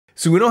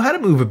So we know how to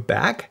move it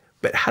back,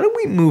 but how do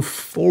we move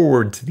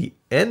forward to the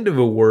end of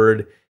a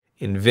word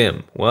in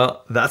Vim?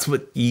 Well, that's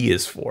what E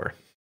is for.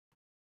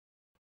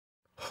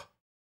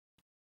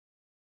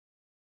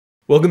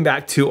 Welcome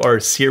back to our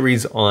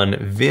series on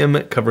Vim,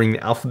 covering the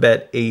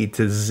alphabet A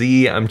to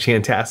Z. I'm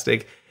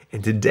Chantastic,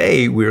 and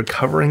today we're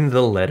covering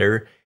the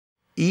letter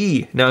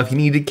E. Now, if you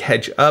need to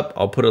catch up,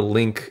 I'll put a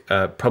link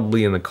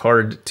probably in the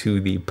card to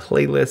the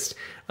playlist,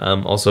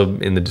 also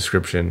in the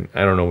description.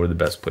 I don't know where the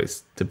best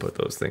place to put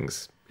those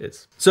things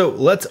is. So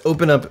let's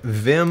open up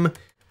Vim,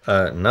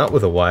 not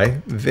with a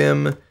Y,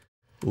 Vim,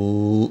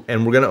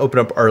 and we're gonna open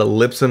up our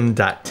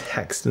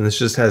ellipsum.txt, and this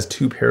just has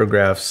 2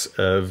 paragraphs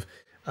of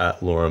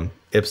lorem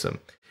ipsum.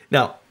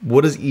 Now,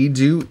 what does E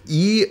do?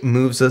 E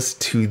moves us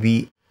to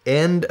the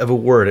end of a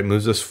word. It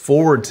moves us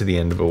forward to the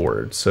end of a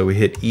word. So we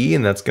hit E,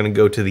 and that's going to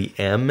go to the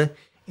M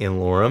in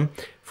lorem.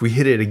 If we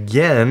hit it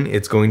again,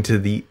 it's going to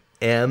the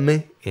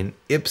M in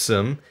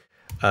ipsum,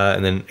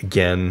 and then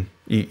again,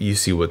 you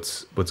see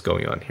what's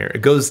going on here.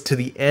 It goes to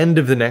the end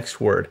of the next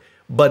word.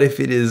 But if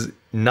it is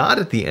not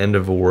at the end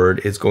of a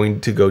word, it's going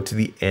to go to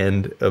the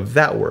end of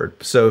that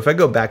word. So if I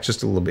go back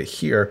just a little bit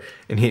here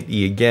and hit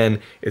E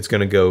again, it's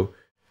going to go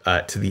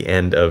to the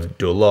end of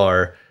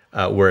dollar,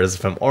 whereas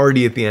if I'm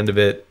already at the end of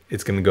it,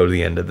 it's going to go to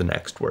the end of the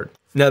next word.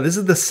 Now, this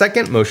is the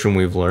second motion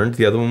we've learned.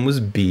 The other one was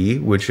B,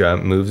 which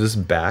moves us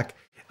back.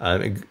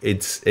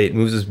 It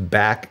moves us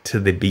back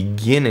to the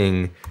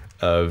beginning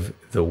of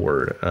the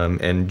word.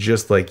 And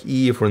just like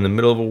E, if we're in the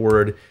middle of a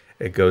word,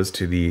 it goes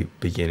to the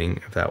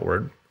beginning of that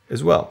word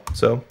as well.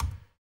 So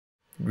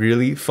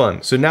really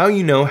fun. So now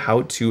you know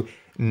how to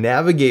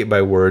navigate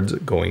by words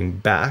going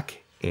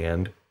back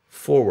and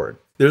forward.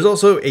 There's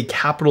also a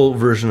capital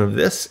version of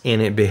this,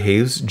 and it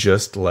behaves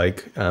just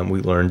like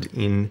we learned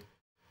in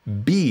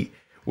B,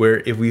 where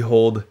if we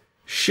hold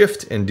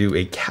Shift and do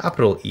a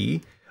capital E,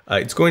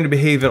 it's going to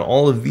behave in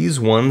all of these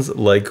ones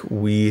like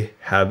we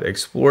have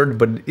explored,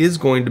 but it is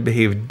going to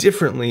behave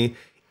differently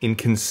in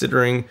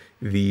considering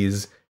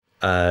these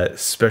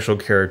special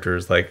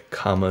characters like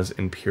commas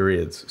and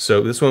periods.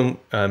 So this one,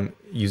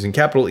 using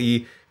capital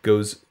E,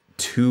 goes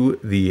to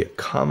the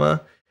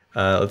comma.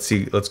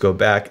 Let's go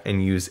back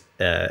and use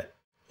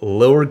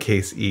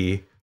lowercase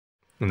e,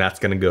 and that's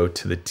going to go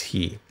to the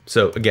T.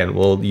 So again,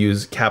 we'll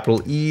use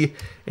capital E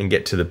and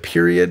get to the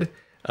period.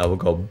 We'll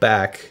go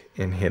back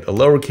and hit a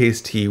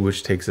lowercase t,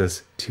 which takes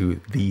us to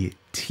the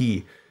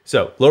T.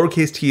 So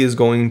lowercase t is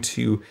going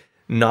to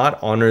not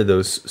honor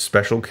those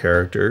special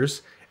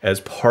characters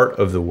as part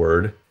of the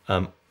word.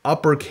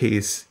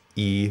 Uppercase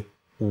E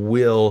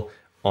will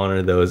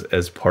honor those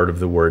as part of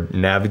the word,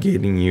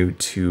 navigating you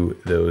to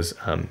those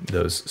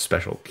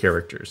special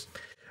characters.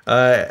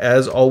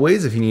 As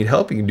always, if you need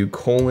help, you can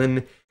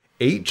do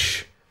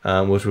 :H,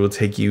 which will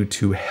take you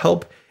to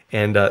help.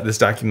 And this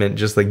document,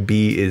 just like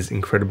B, is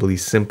incredibly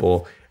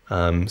simple.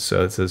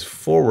 So it says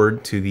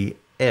forward to the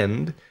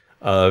end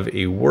of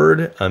a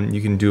word. You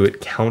can do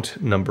it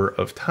count number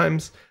of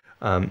times,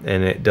 and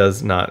it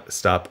does not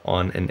stop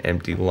on an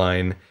empty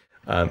line.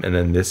 And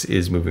then this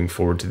is moving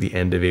forward to the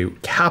end of a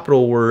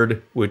capital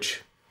word,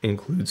 which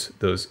includes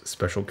those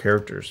special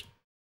characters.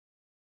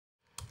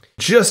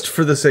 Just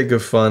for the sake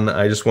of fun,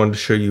 I just wanted to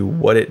show you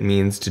what it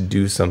means to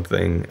do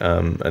something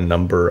a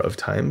number of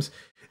times.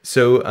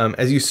 So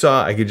as you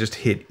saw, I could just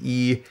hit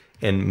E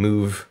and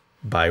move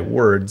by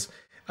words.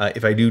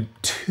 If I do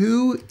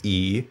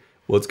 2E,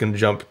 well, it's going to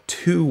jump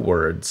 2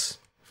 words.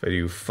 If I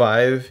do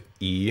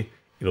 5E,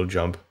 it'll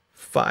jump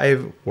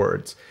 5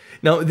 words.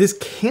 Now, this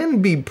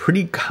can be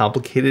pretty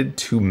complicated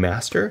to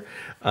master,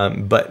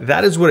 but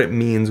that is what it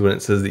means when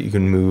it says that you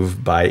can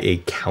move by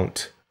a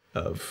count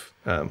of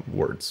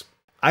words.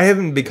 I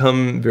haven't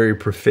become very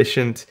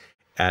proficient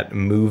at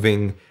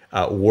moving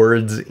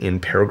words in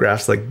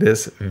paragraphs like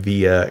this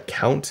via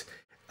count.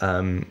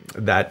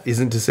 That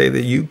isn't to say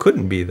that you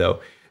couldn't be,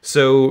 though.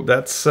 So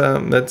that's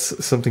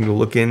something to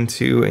look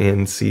into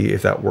and see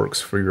if that works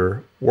for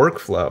your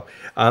workflow.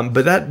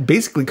 But that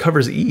basically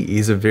covers E. E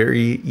is a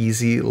very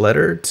easy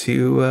letter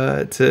to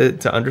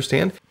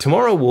understand.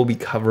 Tomorrow we'll be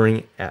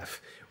covering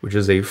F, which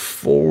is a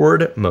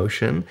forward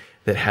motion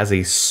that has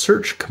a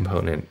search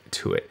component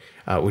to it,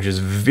 which is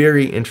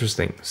very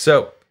interesting.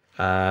 So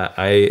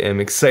I am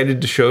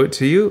excited to show it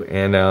to you,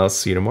 and I'll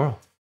see you tomorrow.